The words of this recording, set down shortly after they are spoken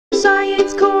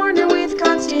Science Corner with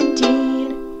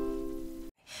Konstantine.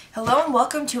 Hello and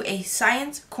welcome to a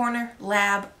Science Corner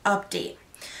lab update.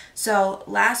 So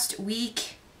last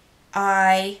week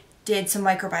I did some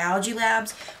microbiology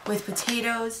labs with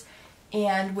potatoes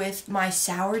and with my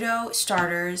sourdough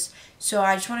starters. So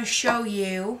I just want to show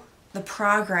you the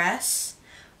progress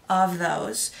of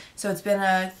those. So it's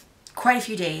been quite a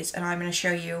few days, and I'm going to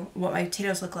show you what my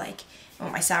potatoes look like and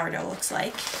what my sourdough looks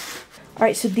like.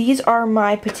 Alright, so these are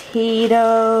my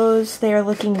potatoes. They are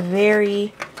looking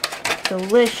very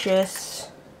delicious,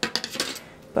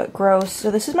 but gross. So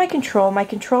this is my control. My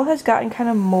control has gotten kind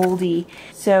of moldy,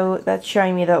 so that's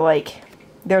showing me that like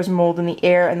there's mold in the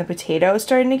air and the potato is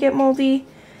starting to get moldy.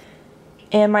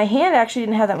 And my hand actually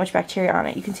didn't have that much bacteria on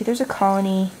it. You can see there's a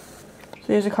colony. So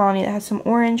there's a colony that has some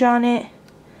orange on it.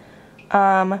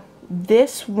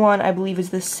 This one I believe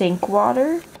is the sink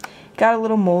water. Got a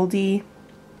little moldy.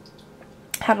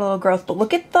 Had a little growth, but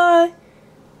look at the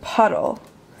puddle.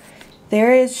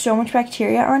 There is so much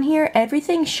bacteria on here.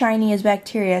 Everything shiny is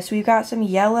bacteria. So we've got some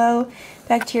yellow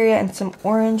bacteria and some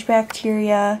orange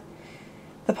bacteria.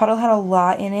 The puddle had a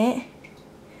lot in it.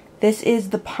 This is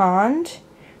the pond,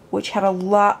 which had a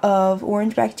lot of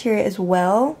orange bacteria as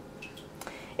well.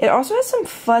 It also has some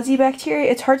fuzzy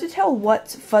bacteria. It's hard to tell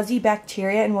what's fuzzy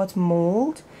bacteria and what's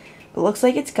mold, but it looks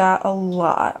like it's got a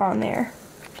lot on there.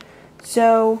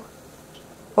 So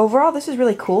overall, this is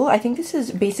really cool. I think this is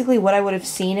basically what I would have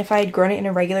seen if I had grown it in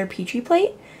a regular Petri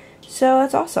plate. So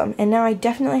that's awesome. And now I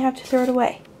definitely have to throw it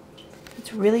away.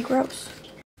 It's really gross.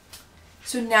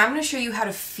 So now I'm going to show you how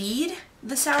to feed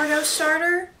the sourdough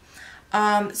starter.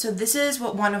 So this is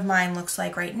what one of mine looks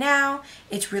like right now.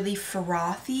 It's really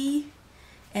frothy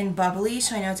and bubbly,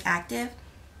 so I know it's active,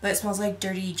 but it smells like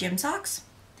dirty gym socks.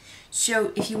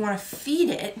 So if you want to feed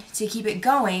it to keep it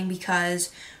going,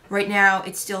 because right now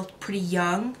it's still pretty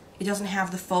young, it doesn't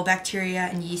have the full bacteria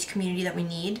and yeast community that we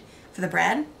need for the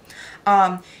bread,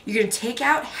 you're going to take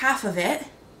out half of it,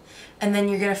 and then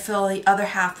you're going to fill the other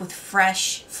half with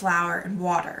fresh flour and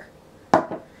water.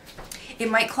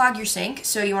 It might clog your sink,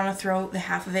 so you want to throw the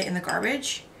half of it in the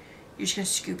garbage. You're just going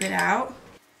to scoop it out.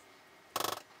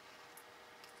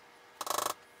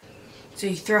 So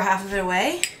you throw half of it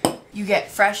away. You get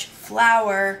fresh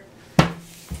flour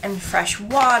and fresh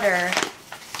water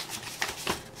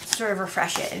to sort of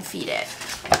refresh it and feed it.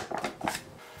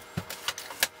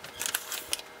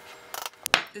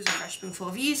 There's a fresh spoonful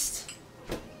of yeast.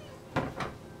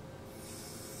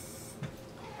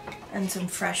 And some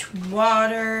fresh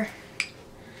water.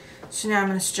 So now I'm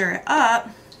going to stir it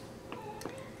up.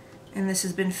 And this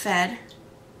has been fed.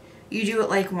 You do it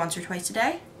like once or twice a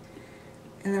day.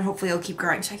 And then hopefully it'll keep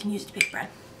growing so I can use it to bake bread.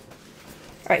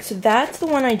 Alright, so that's the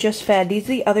one I just fed. These are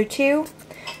the other two.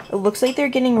 It looks like they're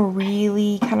getting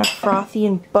really kind of frothy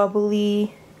and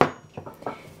bubbly.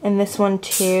 And this one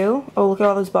too. Oh, look at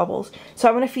all those bubbles. So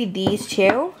I'm going to feed these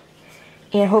two.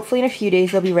 And hopefully in a few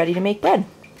days they'll be ready to make bread.